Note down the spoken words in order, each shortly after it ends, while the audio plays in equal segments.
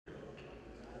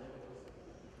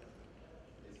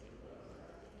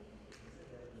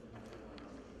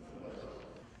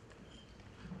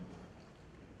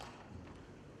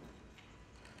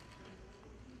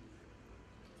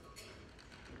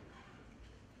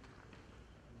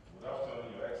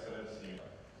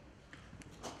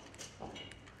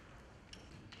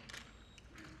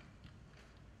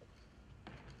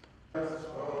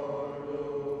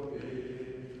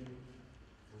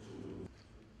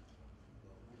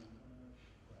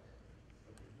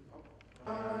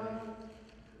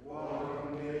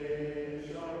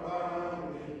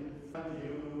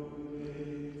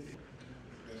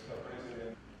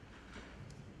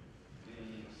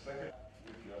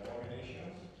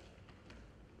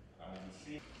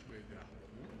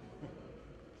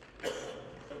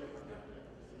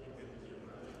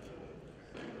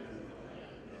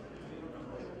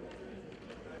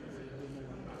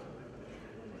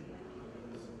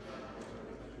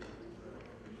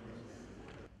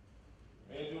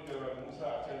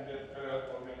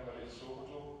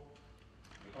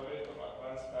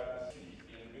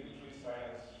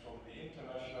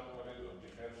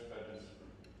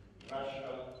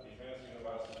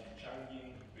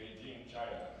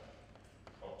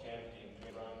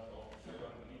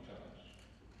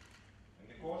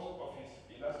course of his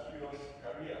illustrious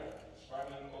career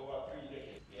spanning over 3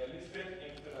 decades, he enlisted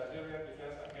into the Nigerian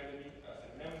Defense Academy as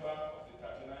a member of the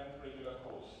 39th Regular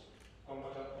Course,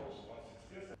 Combatant Post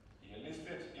 116. He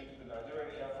enlisted into the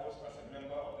Nigerian Air Force as a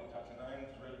member of the 39th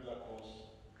Regular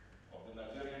Course of the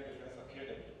Nigerian Defense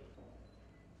Academy.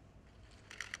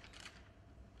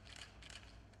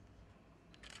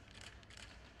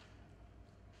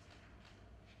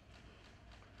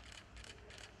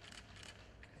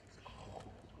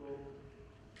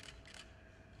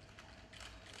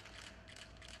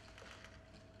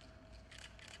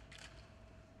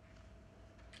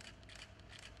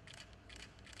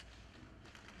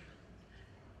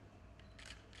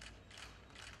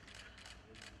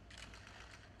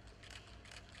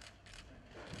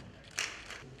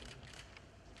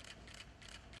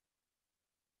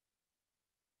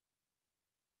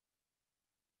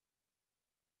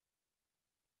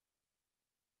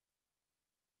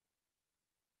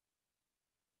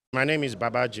 My name is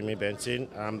Baba Jimmy Benson.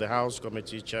 I'm the House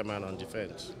Committee Chairman on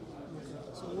Defense.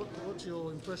 So what's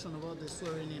your impression about the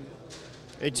swearing in?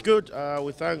 It's good.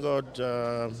 We thank God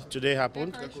today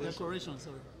happened.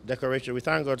 Decoration. We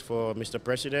thank God for Mr.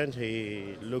 President.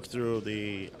 He looked through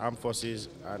the armed forces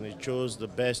and he chose the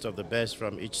best of the best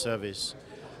from each service.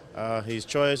 His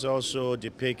choice also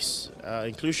depicts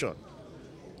inclusion.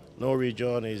 No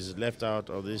region is left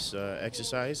out of this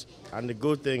exercise, and the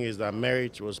good thing is that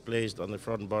merit was placed on the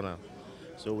front burner.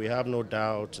 So we have no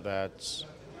doubt that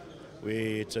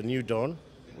it's a new dawn.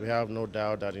 We have no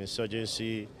doubt that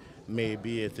insurgency may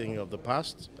be a thing of the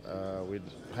past. We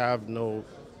have no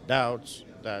doubt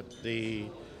that the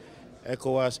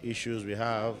COAS issues we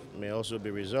have may also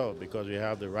be resolved because we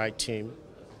have the right team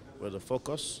with a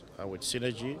focus and with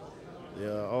synergy. They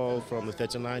are all from the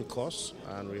 39 course,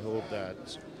 and we hope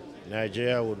that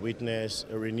Nigeria would witness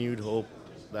a renewed hope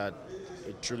that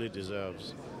it truly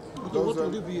deserves. Okay, what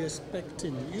would you be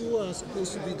expecting? You are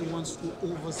supposed to be the ones to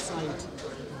oversight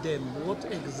them. What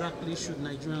exactly should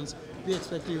Nigerians be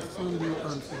expecting from you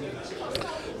and from you?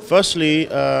 Firstly,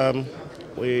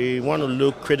 we want to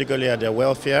look critically at their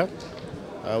welfare.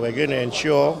 We're going to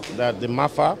ensure that the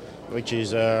MAFA, which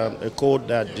is a code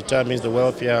that determines the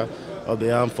welfare of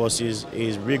the armed forces,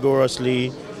 is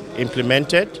rigorously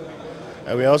implemented.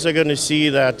 We're also going to see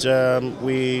that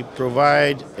we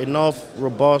provide enough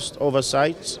robust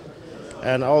oversight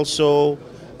and also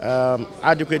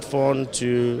adequate funds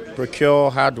to procure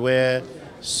hardware,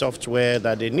 software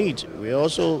that they need. We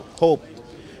also hope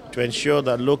to ensure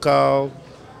that local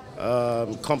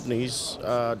companies,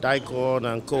 DICON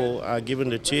and Co, are given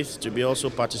the teeth to be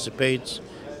also participate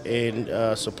in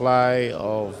supply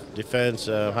of defense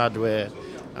hardware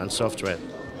and software.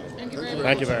 Thank you very much.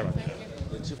 Thank you very much.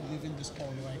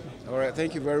 All right,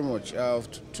 thank you very much.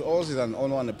 To us, it's an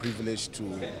honor and a privilege to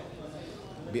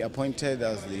be appointed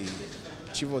as the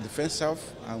Chief of Defense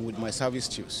Staff and with my service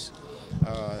chiefs.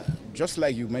 Just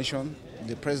like you mentioned,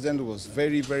 the President was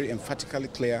very, very emphatically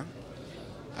clear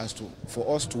as to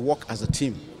for us to work as a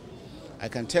team. I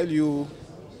can tell you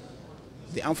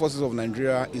the Armed Forces of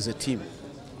Nigeria is a team,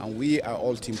 and we are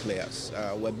all team players.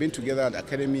 We've been together at the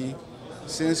Academy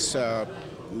since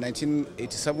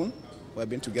 1987. We've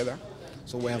been together.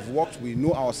 So we have worked, we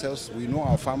know ourselves, we know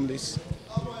our families.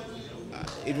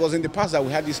 It was in the past that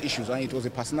we had these issues, and it was a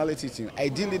personality thing.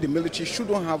 Ideally, the military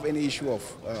shouldn't have any issue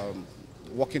of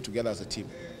working together as a team.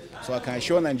 So I can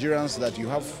assure Nigerians that you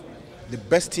have the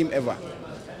best team ever,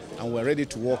 and we're ready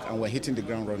to work, and we're hitting the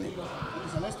ground running.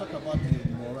 So let's talk about the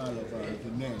morale of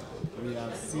the men. We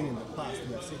have seen in the past,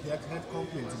 we have had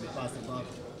complaints in the past about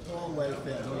poor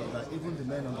welfare and all of that. Even the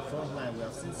men on the front line, we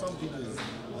have seen some videos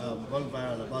gone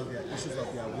viral about their issues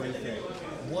of their welfare.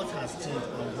 What has changed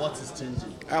and what is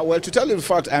changing? Well, to tell you the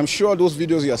fact, I'm sure those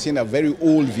videos you are seeing are very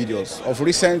old videos. Of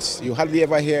recent, you hardly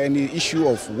ever hear any issue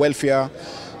of welfare,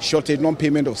 shortage,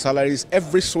 non-payment of salaries.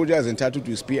 Every soldier is entitled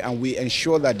to his pay, and we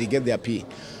ensure that they get their pay.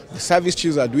 The service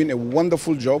chiefs are doing a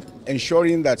wonderful job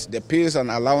ensuring that the pays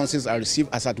and allowances are received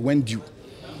as at when due.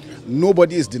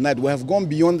 Nobody is denied. We have gone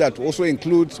beyond that to also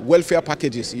include welfare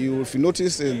packages. If you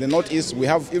notice, in the Northeast, we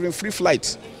have even free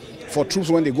flights for troops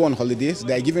when they go on holidays.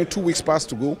 They are given 2 weeks pass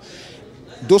to go.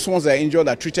 Those ones that are injured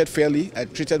are treated fairly, are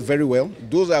treated very well.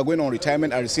 Those that are going on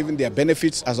retirement are receiving their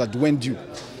benefits as at when due.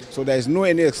 So there is no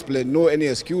any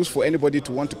excuse for anybody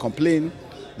to want to complain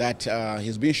that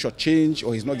he's being shortchanged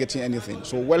or he's not getting anything.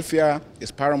 So welfare is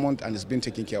paramount and is being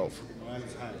taken care of.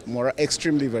 Morale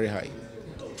extremely very high.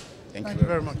 Thank you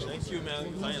very much. Thank you, man.